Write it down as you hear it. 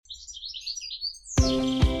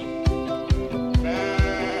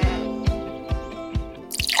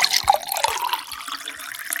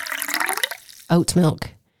oat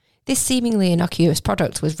milk. This seemingly innocuous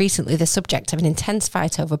product was recently the subject of an intense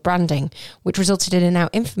fight over branding, which resulted in a now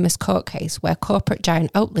infamous court case where corporate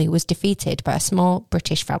giant Oatly was defeated by a small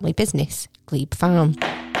British family business, Glebe Farm.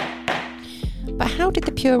 But how did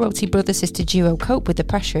the PureOaty brother-sister duo cope with the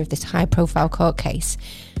pressure of this high-profile court case?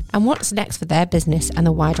 And what's next for their business and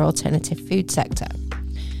the wider alternative food sector?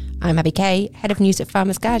 I'm Abby Kay, Head of News at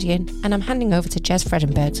Farmers Guardian, and I'm handing over to Jez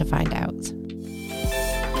Fredenberg to find out.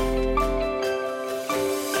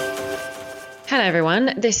 Hello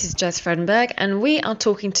everyone, this is Jez Fredenberg and we are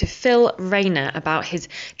talking to Phil Rayner about his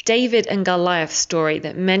David and Goliath story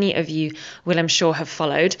that many of you will, I'm sure, have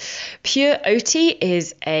followed. PureOaty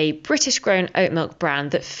is a British-grown oat milk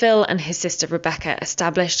brand that Phil and his sister Rebecca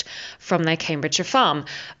established from their Cambridgeshire farm.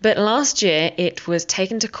 But last year it was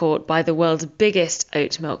taken to court by the world's biggest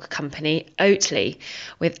oat milk company, Oatly,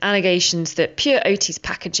 with allegations that PureOaty's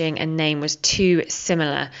packaging and name was too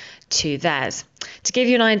similar to theirs. To give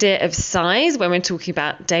you an idea of size, when we're talking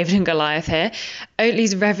about David and Goliath here,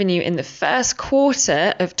 Oatly's revenue in the first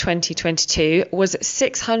quarter of 2022 was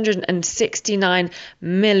 $669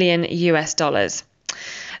 million US.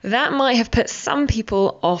 That might have put some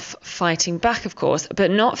people off fighting back, of course, but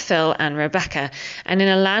not Phil and Rebecca. And in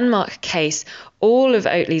a landmark case, all of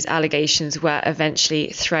Oatly's allegations were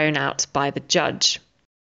eventually thrown out by the judge.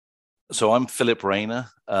 So I'm Philip Rayner.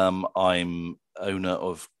 I'm owner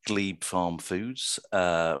of Glebe Farm Foods.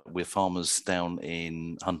 We're farmers down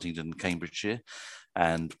in Huntingdon, Cambridgeshire,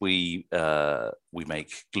 and we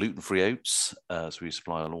make gluten-free oats. So we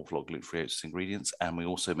supply an awful lot of gluten-free oats ingredients, and we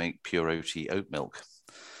also make PureOaty oat milk,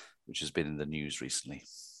 which has been in the news recently.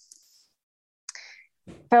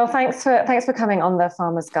 Phil, thanks for coming on the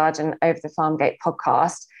Farmers Guardian Over the Farmgate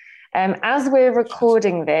podcast. As we're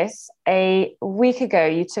recording this, a week ago,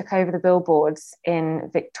 you took over the billboards in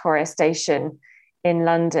Victoria Station in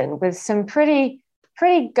London with some pretty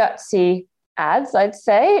gutsy ads, I'd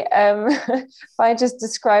say. If I just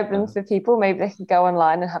describe them for people, maybe they can go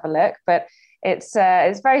online and have a look. But it's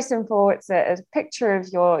very simple. It's a picture of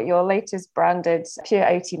your latest branded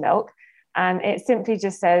PureOaty milk, and it simply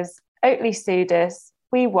just says, "Oatly sued us,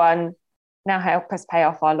 we won, now help us pay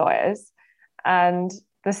off our lawyers." And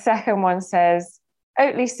the second one says,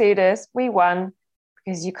 "Oatly sued us, we won,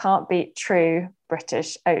 because you can't beat true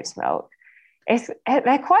British oat milk."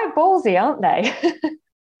 They're quite ballsy, aren't they?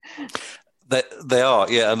 They are,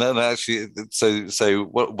 yeah. And actually, so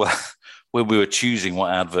when we were choosing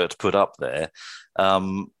what advert to put up there,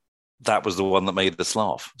 that was the one that made us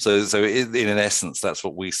laugh. So in essence, that's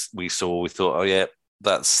what we saw. We thought, oh yeah,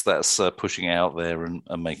 that's pushing it out there and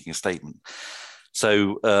making a statement.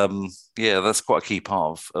 So that's quite a key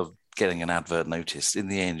part of getting an advert noticed. In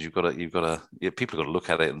the end, people have got to look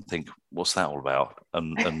at it and think, what's that all about,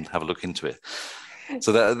 and have a look into it.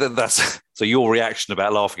 So that's so your reaction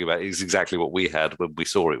about laughing about it is exactly what we had when we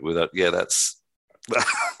saw it. With that's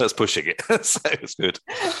pushing it. So it's good.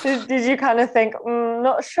 Did you kind of think,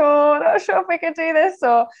 not sure if we could do this,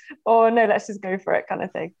 or no, let's just go for it, kind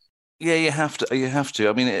of thing? Yeah, you have to.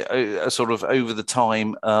 I mean, sort of over the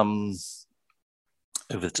time.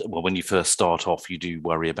 When you first start off, you do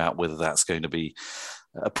worry about whether that's going to be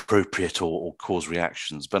appropriate or cause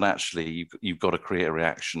reactions. But actually, you've got to create a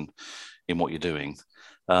reaction in what you're doing.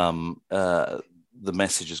 The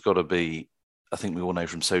message has got to be, I think we all know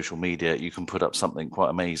from social media, you can put up something quite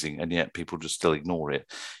amazing and yet people just still ignore it.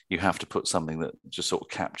 You have to put something that just sort of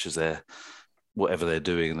captures whatever they're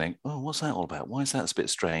doing and think, oh, what's that all about? Why is that a bit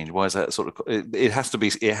strange? Why is that sort of? It has to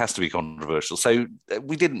be controversial. So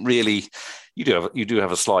we didn't really. You do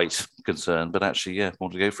have a slight concern, but actually,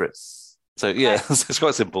 want to go for it. So it's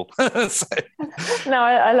quite simple. No,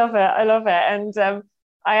 I love it, and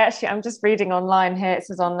I'm just reading online here. It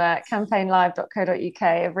says on campaignlive.co.uk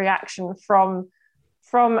a reaction from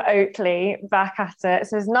Oatly back at it. It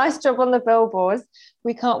says, "Nice job on the billboards.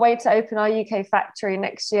 We can't wait to open our UK factory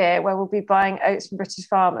next year where we'll be buying oats from British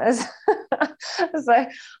farmers." So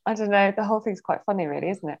I don't know. The whole thing's quite funny, really,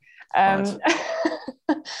 isn't it? Right.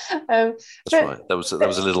 That's right. That was a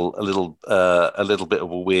little bit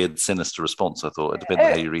of a weird, sinister response. I thought it depends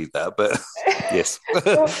on how you read that, but yes,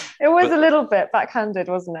 it was a little bit backhanded,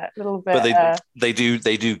 wasn't it? A little bit. But they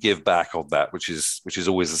do give back on that, which is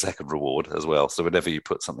always a second reward as well. So whenever you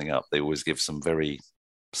put something up, they always give some very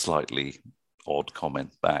slightly odd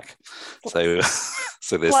comment back. So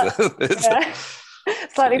there's.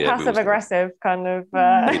 Slightly passive aggressive kind of.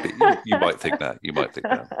 Maybe you might think that.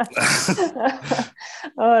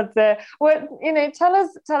 Oh dear. Well, tell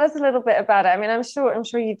us a little bit about it. I mean, I'm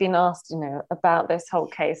sure you've been asked, about this whole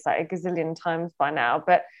case like a gazillion times by now,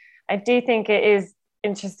 but I do think it is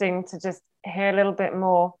interesting to just hear a little bit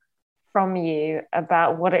more from you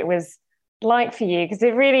about what it was like for you, because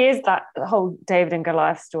it really is that whole David and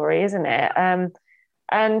Goliath story, isn't it?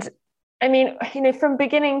 And I mean, from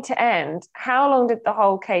beginning to end, how long did the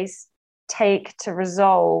whole case take to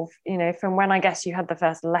resolve, from when I guess you had the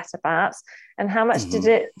first letterbats, and how much did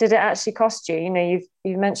it actually cost you?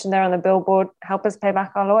 You've mentioned there on the billboard, help us pay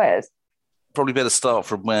back our lawyers. Probably better start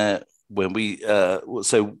from when we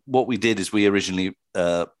so what we did is we originally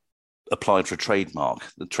applied for a trademark,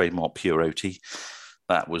 the trademark PureOaty.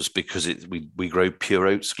 That was because we grow pure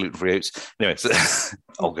oats, gluten-free oats. Anyway, so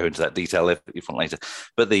I'll go into that detail if you want later.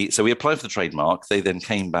 But so we applied for the trademark. They then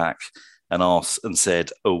came back and asked and said,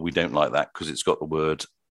 "Oh, we don't like that because it's got the word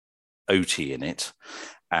Oatly in it,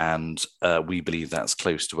 and we believe that's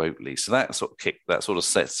close to Oatly." So that sort of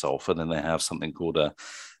sets off, and then they have something called a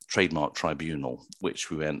trademark tribunal,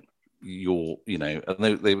 which we went, and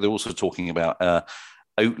they're also talking about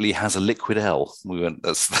Oatly has a liquid L. We went,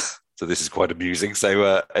 that's. So this is quite amusing.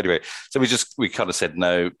 So anyway, so we kind of said,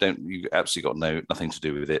 no, you absolutely got nothing to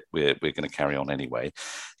do with it. We're going to carry on anyway.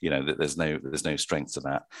 There's no strength to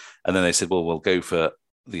that. And then they said, well, we'll go for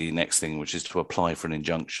the next thing, which is to apply for an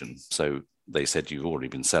injunction. So they said, you've already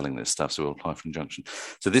been selling this stuff, so we'll apply for an injunction.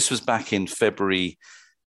 So this was back in February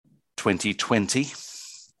 2020,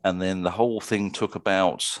 and then the whole thing took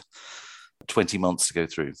about 20 months to go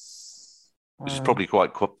through, which is probably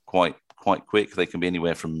quite quick. They can be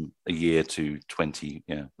anywhere from a year to 20,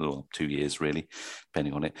 2 years really,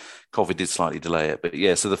 depending on it. COVID did slightly delay it, but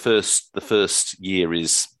yeah. So the first year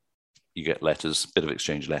is you get letters, bit of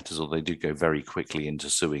exchange letters, or they do go very quickly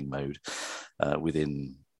into suing mode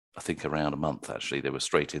within, I think, around a month. Actually, they were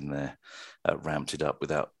straight in there, ramped it up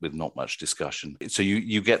with not much discussion. So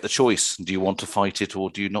you get the choice: do you want to fight it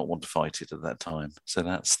or do you not want to fight it at that time? So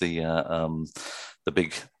that's the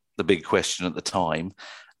big question at the time.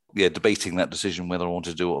 Yeah, debating that decision whether I want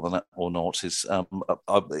to do it or not is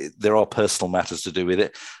there are personal matters to do with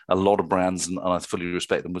it. A lot of brands, and I fully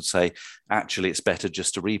respect them, would say actually it's better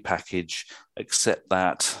just to repackage, accept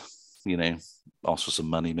that, ask for some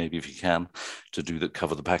money maybe if you can to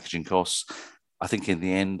cover the packaging costs. I think in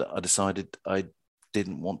the end I decided I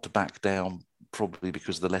didn't want to back down, probably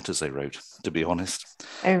because of the letters they wrote, to be honest.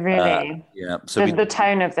 Oh really? Yeah. So the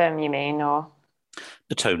tone of them, you mean, or?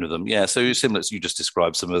 The tone of them, yeah. So similar as you just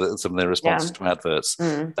described some of their responses to adverts.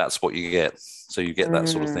 That's what you get. So you get that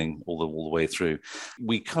sort of thing all the way through.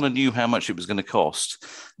 We kind of knew how much it was going to cost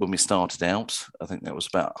when we started out. I think that was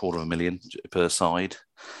about $250,000 per side.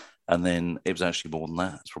 And then it was actually more than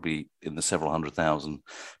that. It's probably in the several 100,000.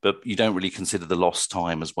 But you don't really consider the lost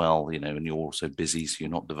time as well, and you're also busy, so you're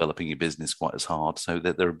not developing your business quite as hard. So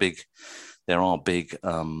there are big.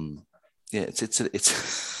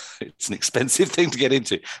 It's an expensive thing to get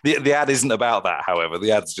into. The ad isn't about that, however.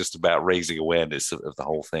 The ad's just about raising awareness of the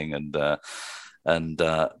whole thing and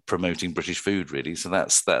promoting British food, really. So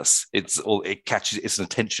it catches. It's an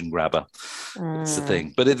attention grabber. It's the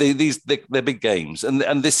thing. But they're big games,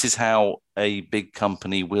 and this is how a big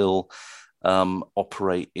company will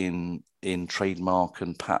operate in trademark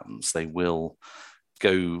and patents. They will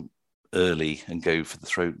go early and go for the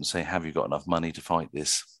throat and say, "Have you got enough money to fight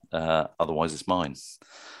this? Otherwise, it's mine."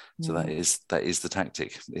 So that is the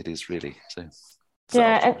tactic. It is really so.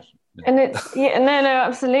 And it's no,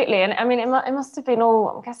 absolutely. And I mean, it must have been all.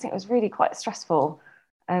 I'm guessing it was really quite stressful,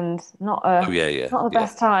 and not the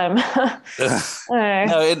best time.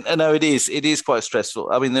 No, it is. It is quite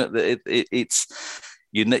stressful. I mean, it's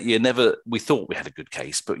you never. We thought we had a good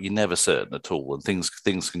case, but you're never certain at all, and things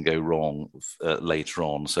can go wrong later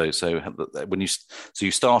on. So when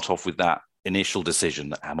you start off with that initial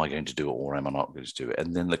decision, am I going to do it or am I not going to do it?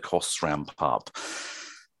 And then the costs ramp up.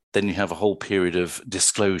 Then you have a whole period of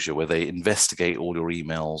disclosure where they investigate all your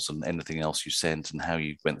emails and anything else you sent and how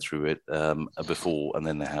you went through it before. And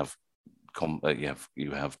then they have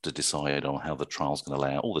you have to decide on how the trial's going to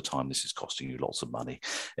lay out. All the time, this is costing you lots of money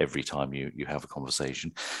every time you have a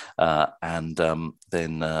conversation, and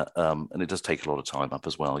it does take a lot of time up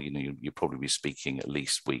as well. You'll probably be speaking at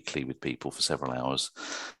least weekly with people for several hours.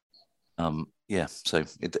 So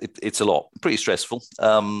it's a lot, pretty stressful.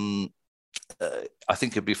 I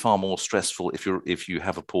think it'd be far more stressful if you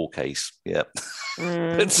have a poor case. Yeah.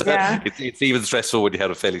 It's even stressful when you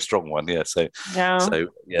have a fairly strong one. Yeah.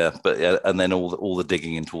 And then all the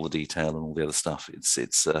digging into all the detail and all the other stuff.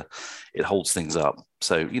 It holds things up.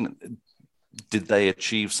 So did they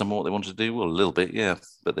achieve some of what they wanted to do? Well, a little bit, yeah,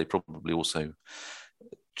 but they probably also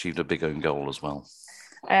achieved a big own goal as well.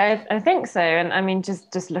 I think so. And I mean,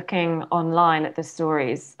 just looking online at the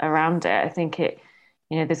stories around it, I think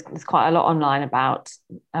there's quite a lot online about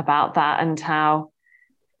that and how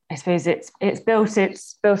I suppose it's built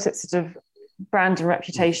its sort of brand and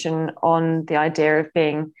reputation on the idea of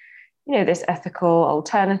being, this ethical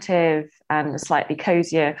alternative and a slightly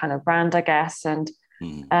cozier kind of brand, I guess. And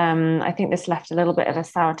I think this left a little bit of a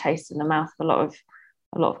sour taste in the mouth of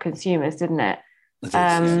a lot of consumers, didn't it?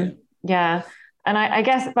 Yeah. And I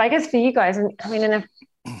guess for you guys, and I mean,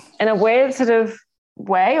 in a weird sort of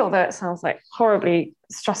way, although it sounds like horribly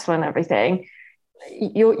stressful and everything,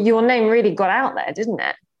 your name really got out there, didn't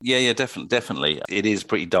it? Yeah, definitely. It is a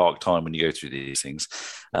pretty dark time when you go through these things.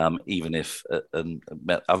 Even if,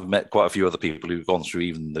 I've met quite a few other people who've gone through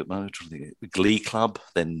even the Glee Club,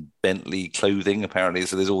 then Bentley Clothing, apparently.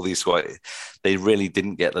 So there's all these they really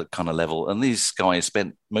didn't get that kind of level. And these guys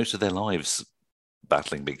spent most of their lives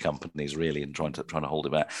battling big companies, really, and trying to hold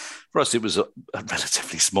it back. For us, it was a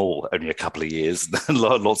relatively small, only a couple of years,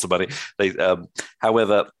 lots of money.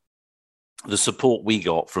 However, the support we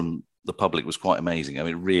got from the public was quite amazing. I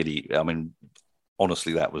mean,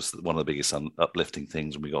 honestly, that was one of the biggest uplifting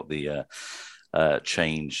things when we got the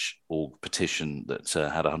change or petition that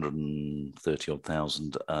had 130 odd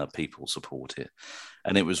thousand people support it.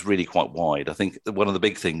 And it was really quite wide. I think one of the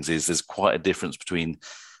big things is there's quite a difference between,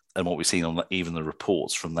 and what we've seen on even the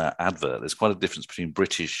reports from that advert, there's quite a difference between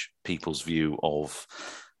British people's view of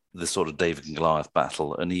the sort of David and Goliath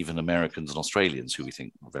battle, and even Americans and Australians who we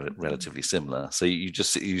think are relatively similar. So you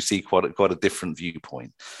see quite a different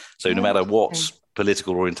viewpoint. So no matter what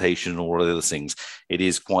political orientation or all the other things, it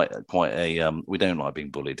is quite a we don't like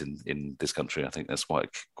being bullied in this country. I think that's quite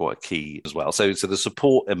a key as well. So the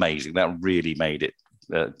support, amazing. That really made it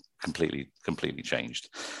completely changed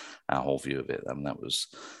our whole view of it, and that was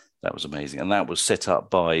amazing. And that was set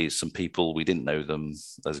up by some people, we didn't know them.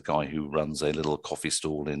 There's a guy who runs a little coffee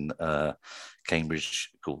stall in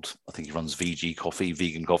Cambridge called, I think he runs vegan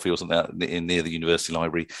coffee or something near the University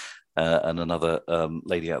Library, and another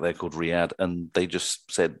lady out there called Riyadh. And they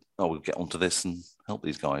just said, we'll get onto this and help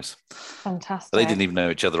these guys. Fantastic. But they didn't even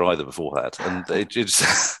know each other either before that. And it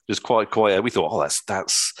just quite, we thought,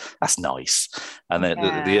 that's nice. And then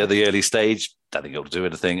the early stage, don't think it'll do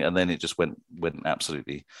anything, and then it just went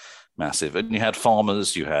absolutely massive. And you had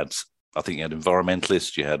farmers, I think you had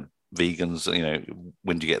environmentalists, you had vegans.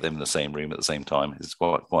 When do you get them in the same room at the same time? It's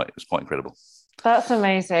quite incredible. That's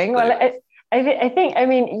amazing. Well, I think, I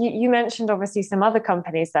mean, you mentioned obviously some other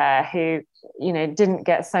companies there who didn't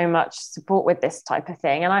get so much support with this type of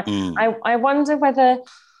thing, and I wonder whether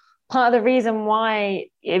part of the reason why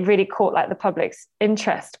it really caught the public's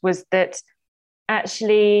interest was that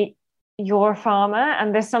actually you're a farmer,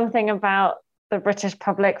 and there's something about the British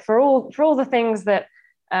public for all the things that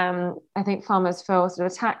I think farmers feel sort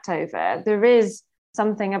of attacked over. There is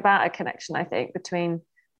something about a connection, I think, between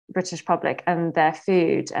the British public and their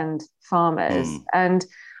food and farmers. And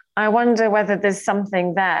I wonder whether there's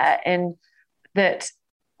something there in that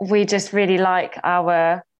we just really like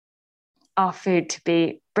our food to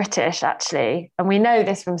be British, actually. And we know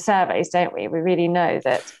this from surveys, don't we? We really know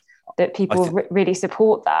that people really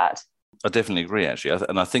support that. I definitely agree, actually,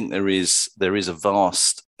 and I think there is a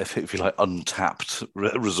vast, if you like, untapped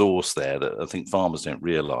resource there that I think farmers don't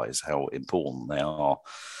realise how important they are.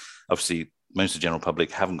 Obviously, most of the general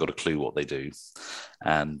public haven't got a clue what they do,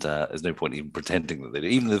 and there's no point even pretending that they do.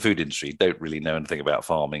 Even the food industry don't really know anything about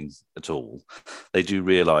farming at all. They do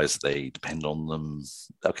realise that they depend on them.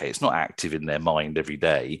 Okay, it's not active in their mind every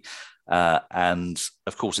day. And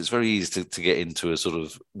of course, it's very easy to get into a sort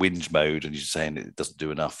of whinge mode and you're saying it doesn't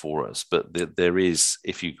do enough for us. But there is,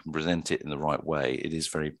 if you can present it in the right way, it is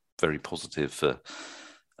very, very positive for.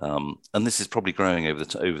 And this is probably growing over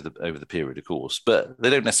the period, of course. But they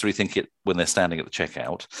don't necessarily think it when they're standing at the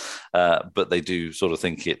checkout. But they do sort of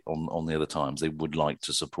think it on the other times. They would like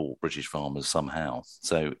to support British farmers somehow.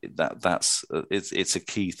 So that's it's a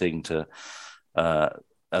key thing to.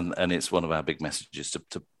 And it's one of our big messages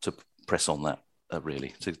to press on that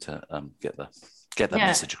really to get that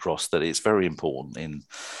message across that it's very important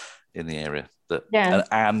in the area that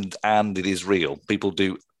and it is real. People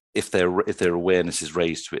do, if their awareness is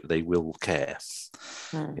raised to it, they will care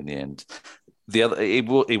in the end. The other,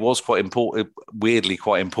 it was quite important, weirdly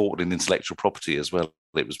quite important in intellectual property as well.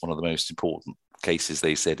 It was one of the most important cases,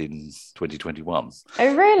 they said, in 2021.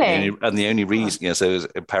 Oh, really? And the only reason, so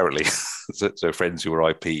apparently, so friends who were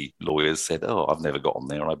IP lawyers said, I've never got on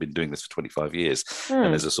there. I've been doing this for 25 years.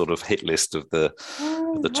 And there's a sort of hit list of the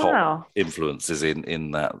top influences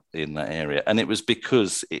in that area. And it was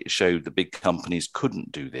because it showed the big companies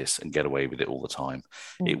couldn't do this and get away with it all the time.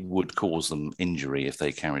 It would cause them injury if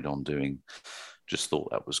they carried on doing. Just thought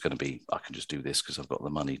that was going to be, I can just do this because I've got the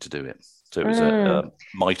money to do it. So it was a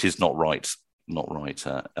might is not right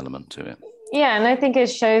element to it. Yeah, and I think it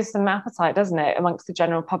shows some appetite, doesn't it, amongst the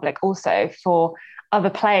general public also for other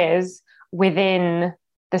players within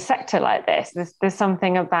the sector like this. There's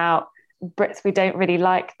something about Brits, we don't really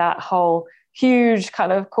like that whole huge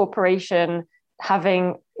kind of corporation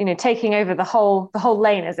having, taking over the whole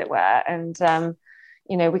lane, as it were. And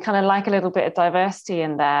we kind of like a little bit of diversity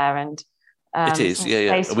in there, and it is,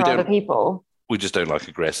 space for other people. We just don't like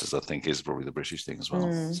aggressors, I think, is probably the British thing as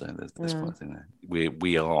well. So there's quite a thing there.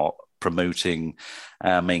 We are promoting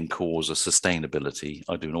our main cause of sustainability.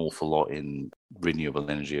 I do an awful lot in renewable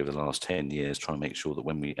energy over the last 10 years, trying to make sure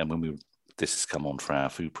that this has come on for our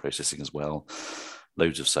food processing as well.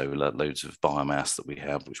 Loads of solar, loads of biomass that we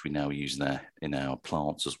have, which we now use in our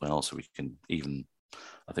plants as well. So I think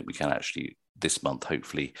we can actually this month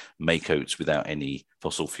hopefully make oats without any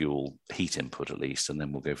fossil fuel heat input at least, and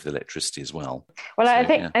then we'll go for the electricity as well. Well,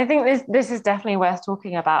 so, I think this is definitely worth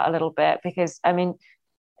talking about a little bit, because I mean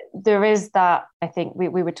there is that, I think we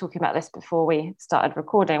were talking about this before we started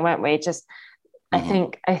recording, weren't we? Just I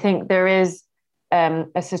think there is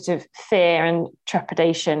a sort of fear and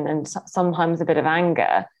trepidation and sometimes a bit of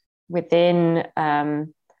anger within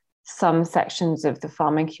some sections of the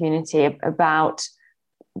farming community about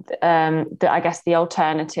the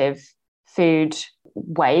alternative food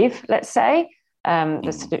wave, let's say,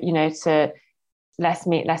 to less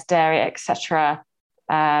meat, less dairy, etc.,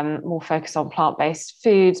 more focus on plant-based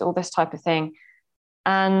foods, all this type of thing.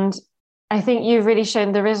 And I think you've really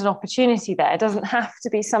shown there is an opportunity there. It doesn't have to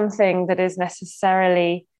be something that is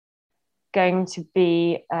necessarily going to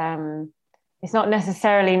be it's not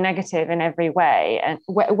necessarily negative in every way, and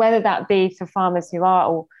whether that be for farmers who are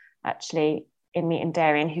all actually in meat and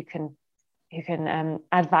dairy and who can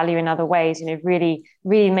add value in other ways, really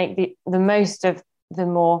make the most of the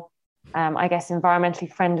more environmentally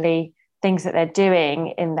friendly things that they're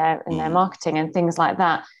doing in their marketing and things like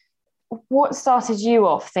that. What started you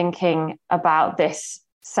off thinking about this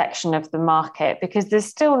section of the market? Because there's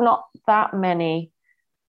still not that many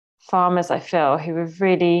farmers, I feel, who have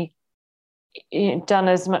really done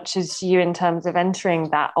as much as you in terms of entering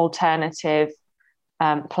that alternative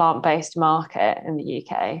plant-based market in the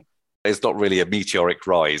UK. It's not really a meteoric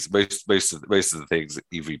rise. Most of the things that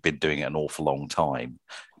you've been doing it an awful long time,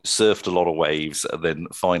 surfed a lot of waves, and then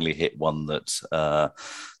finally hit one that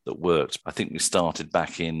worked. I think we started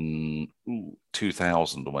back in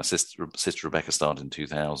 2000, or my sister Rebecca started in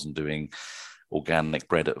 2000 doing organic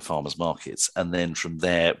bread at farmers markets, and then from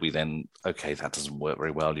there that doesn't work very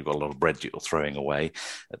well. You've got a lot of bread that you're throwing away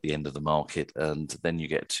at the end of the market, and then you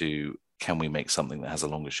get to, can we make something that has a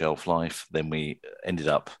longer shelf life? Then we ended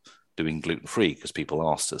up doing gluten-free because people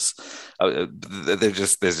asked us. There's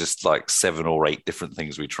just like 7 or 8 different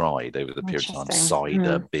things we tried over the period of time: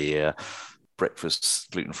 cider, beer,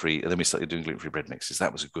 breakfast, gluten-free, and then we started doing gluten-free bread mixes.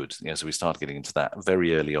 That was good. So we started getting into that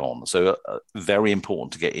very early on. So very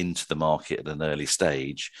important to get into the market at an early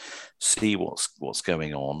stage, see what's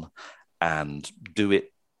going on, and do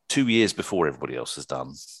it 2 years before everybody else has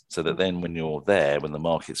done, so that then when you're there, when the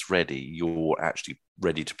market's ready, you're actually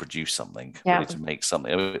ready to produce something, ready to make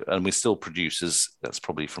something. And we're still producers. That's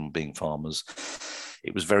probably from being farmers.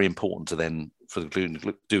 It was very important to then, for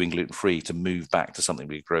doing gluten-free, to move back to something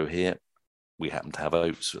we grow here. We happened to have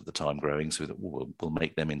oats at the time growing, so that we'll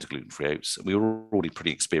make them into gluten-free oats. We were already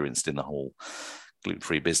pretty experienced in the whole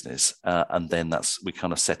gluten-free business, and then we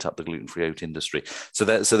kind of set up the gluten-free oat industry. So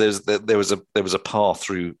there was a path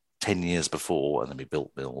through 10 years before, and then we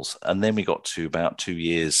built mills, and then we got to about 4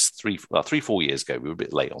 years ago. We were a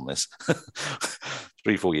bit late on this.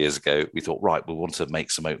 3-4 years ago, we thought, right, we want to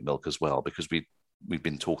make some oat milk as well, because we've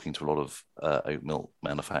been talking to a lot of oat milk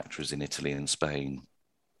manufacturers in Italy and Spain,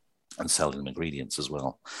 and selling them ingredients as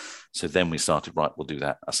well. So then we started, right, we'll do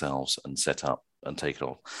that ourselves and set up and take it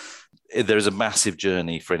off. There is a massive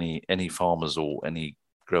journey for any farmers or any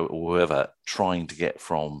grower or whoever trying to get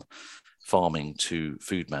from farming to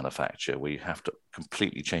food manufacture, where you have to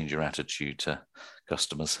completely change your attitude to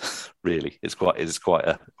customers. Really, it's quite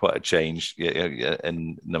a change. Yeah,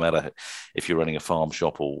 and no matter if you're running a farm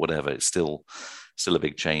shop or whatever, it's still a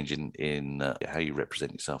big change in how you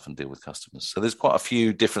represent yourself and deal with customers. So there's quite a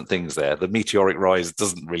few different things there. The meteoric rise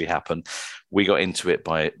doesn't really happen. We got into it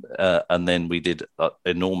and then we did an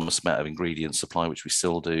enormous amount of ingredient supply, which we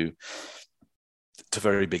still do, to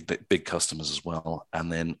very big customers as well.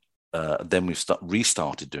 And then we've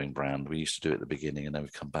restarted doing brand. We used to do it at the beginning, and then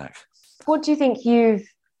we've come back. What do you think you've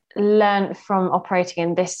learned from operating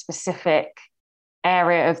in this specific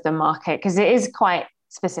area of the market? Because it is quite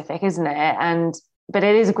specific, isn't it? But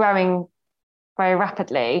it is growing very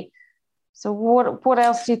rapidly. So what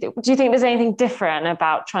else do you think? Do you think there's anything different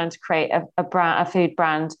about trying to create a food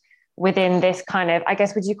brand within this kind of, I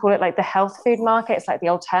guess, would you call it like the health food market? It's like the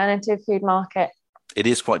alternative food market. It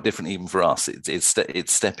is quite different even for us.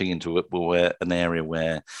 It's stepping into an area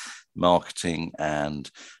where marketing and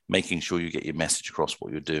making sure you get your message across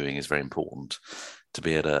what you're doing is very important. To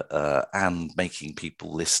be able to and making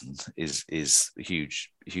people listen is a huge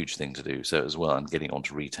thing to do. So as well, and getting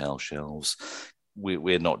onto retail shelves.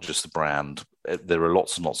 We're not just a brand. There are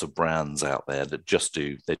lots and lots of brands out there that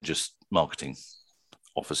they're just marketing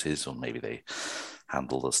offices, or maybe they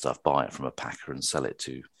handle the stuff, buy it from a packer and sell it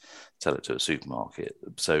to a supermarket.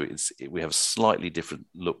 So we have slightly different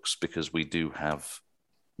looks because we do have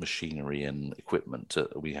machinery and equipment.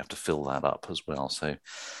 We have to fill that up as well. So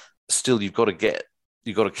still, you've got to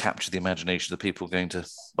capture the imagination of the people going to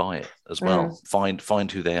buy it as well.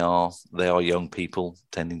 Find who they are. They are young people,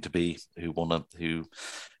 tending to be who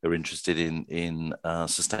are interested in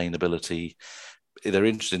sustainability. They're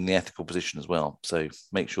interested in the ethical position as well. So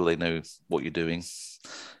make sure they know what you're doing.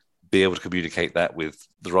 Be able to communicate that with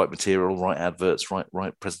the right material, right adverts, right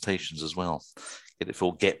presentations as well.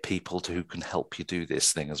 Get people who can help you do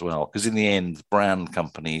this thing as well. Because in the end, brand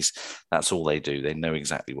companies, that's all they do. They know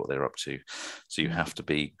exactly what they're up to. So you have to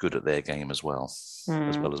be good at their game as well as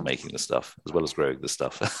making the stuff, as well as growing the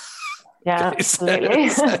stuff. Yeah, absolutely.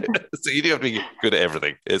 So you do have to be good at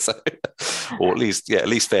everything. Or at least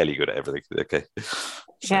fairly good at everything. Okay.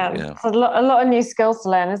 So, yeah. It's a lot of new skills to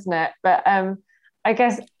learn, isn't it? But I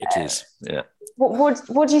guess it is. Yeah.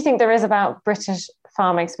 What do you think there is about British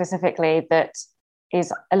farming specifically that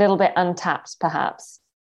is a little bit untapped, perhaps,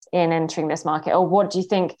 in entering this market? Or what do you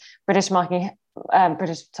think British farming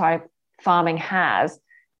has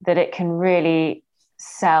that it can really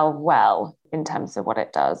sell well in terms of what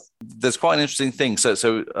it does? There's quite an interesting thing.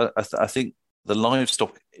 So I think the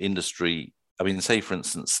livestock industry, I mean, say, for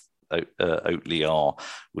instance, Oatly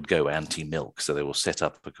would go anti-milk, so they will set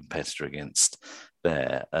up a competitor against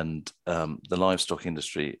there. And the livestock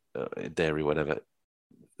industry, dairy, whatever,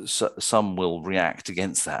 some will react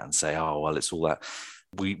against that and say, oh, well, it's all that.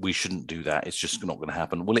 We shouldn't do that. It's just not going to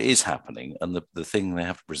happen. Well, it is happening. And the thing they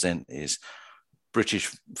have to present is British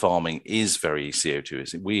farming is very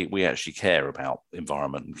CO2. We actually care about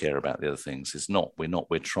environment and care about the other things.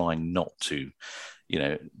 We're trying not to,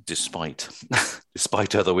 despite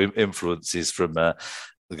other influences from the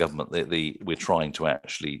government, we're trying to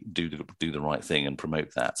actually do the right thing and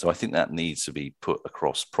promote that. So I think that needs to be put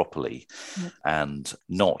across properly, and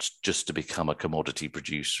not just to become a commodity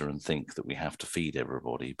producer and think that we have to feed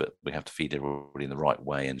everybody, but we have to feed everybody in the right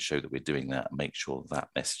way and show that we're doing that and make sure that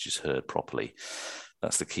message is heard properly.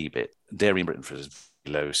 That's the key bit. Dairy in Britain is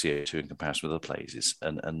low CO2 in comparison with other places,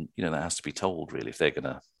 and that has to be told really if they're going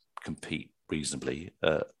to compete reasonably.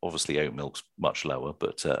 Obviously oat milk's much lower,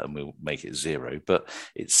 but and we'll make it zero, but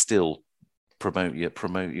it's still promote your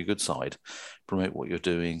good side, promote what you're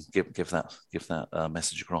doing, give that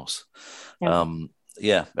message across. I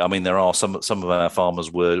mean, there are some of our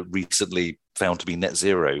farmers were recently found to be net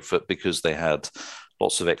zero because they had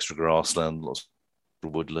lots of extra grassland, lots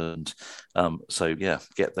of woodland.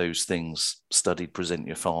 Get those things studied, present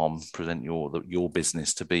your farm, present your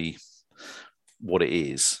business to be what it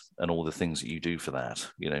is, and all the things that you do for that.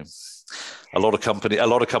 A lot of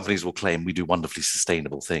companies will claim we do wonderfully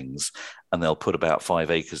sustainable things, and they'll put about 5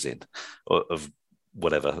 acres in of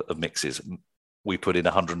mixes. We put in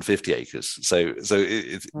 150 acres. So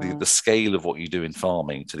the scale of what you do in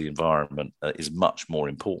farming to the environment is much more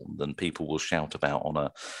important than people will shout about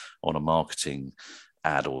on a marketing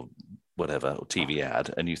ad or whatever, or TV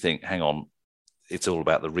ad. And you think, hang on, it's all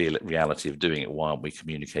about the reality of doing it. Why aren't we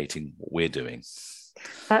communicating what we're doing?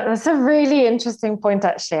 That's a really interesting point,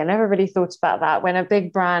 actually. I never really thought about that. When a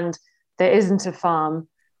big brand that isn't a farm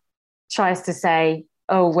tries to say,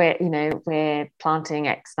 oh, we're planting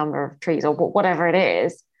X number of trees or whatever it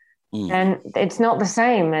is, then it's not the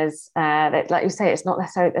same as that. Like you say, it's not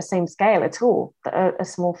necessarily the same scale at all that a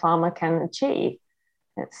small farmer can achieve.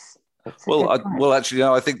 Actually,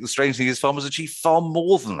 I think the strange thing is farmers achieve far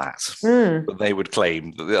more than that. But they would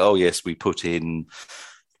claim that, oh yes, we put in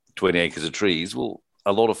 20 acres of trees. Well,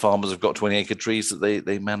 a lot of farmers have got 20-acre trees that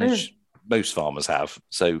they manage. Most farmers have.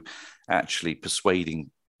 So actually persuading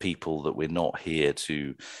people that we're not here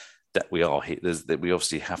that we are here, that we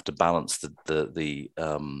obviously have to balance the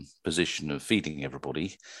position of feeding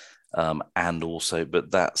everybody, and also, but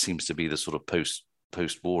that seems to be the sort of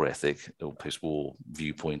post-war ethic or post-war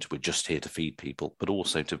viewpoint. We're just here to feed people, but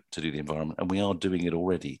also to do the environment, and we are doing it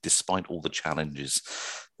already, despite all the challenges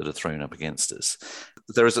that are thrown up against us.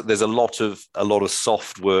 There's a lot of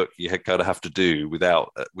soft work you kind of have to do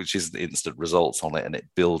which isn't instant results on it, and it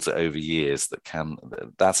builds it over years.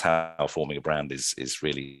 That's how forming a brand is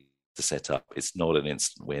really to set up. It's not an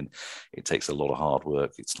instant win. It takes a lot of hard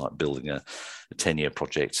work. It's like building a 10-year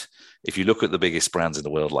project. If you look at the biggest brands in the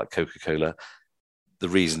world, like Coca-Cola, the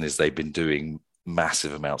reason is they've been doing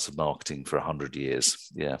massive amounts of marketing for 100 years.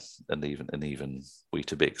 Yeah. And even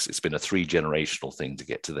Weetabix, it's been a 3-generational thing to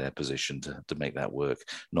get to their position to make that work,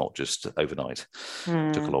 not just overnight.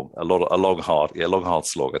 It took a long hard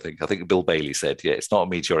slog. I think Bill Bailey said, yeah, it's not a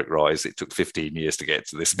meteoric rise. It took 15 years to get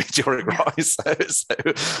to this meteoric rise. So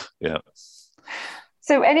yeah.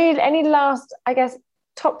 So any last, I guess,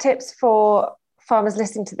 top tips for farmers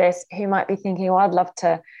listening to this who might be thinking, oh, I'd love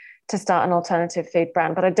to start an alternative food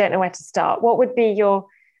brand, but I don't know where to start? What would be your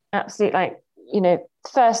absolute,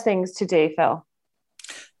 first things to do, Phil?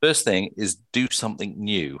 First thing is do something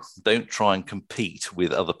new. Don't try and compete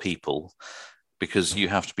with other people, because you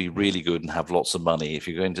have to be really good and have lots of money. If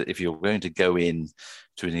you're going to go in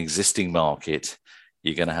to an existing market,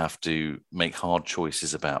 you're going to have to make hard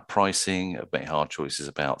choices about pricing, make hard choices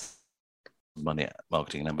about money,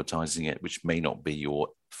 marketing and advertising it, which may not be your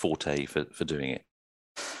forte for doing it.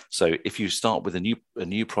 So if you start with a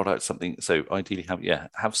new product, so ideally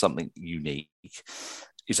have something unique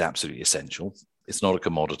is absolutely essential. It's not a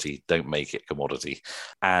commodity. Don't make it commodity,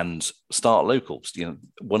 and start local.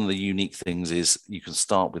 One of the unique things is you can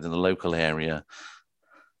start within a local area,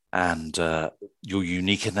 and you're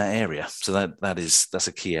unique in that area. So that's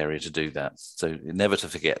a key area to do that. So never to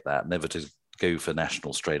forget that. Never to go for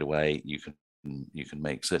national straight away. You can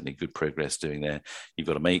make certainly good progress doing there. You've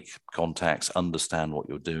got to make contacts, understand what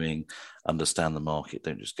you're doing, understand the market.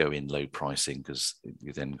 Don't just go in low pricing, because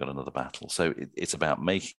you've then got another battle. So it's about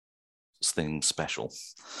making things special.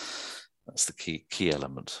 That's the key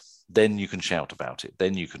element. Then you can shout about it.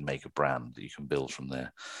 Then you can make a brand that you can build from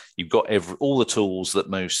there. You've got all the tools that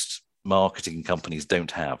most marketing companies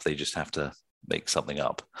don't have. They just have to make something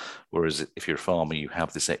up. Whereas if you're a farmer, you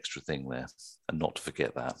have this extra thing there, and not to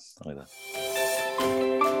forget that either.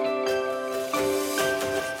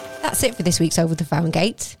 That's it for this week's Over the Farm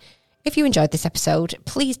Gate. If you enjoyed this episode,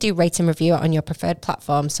 please do rate and review it on your preferred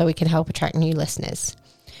platform so we can help attract new listeners.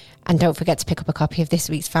 And don't forget to pick up a copy of this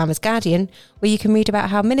week's Farmer's Guardian, where you can read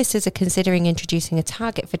about how ministers are considering introducing a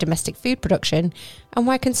target for domestic food production and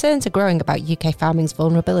why concerns are growing about UK farming's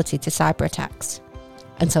vulnerability to cyber attacks.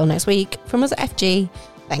 Until next week, from us at FG,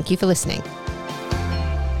 thank you for listening.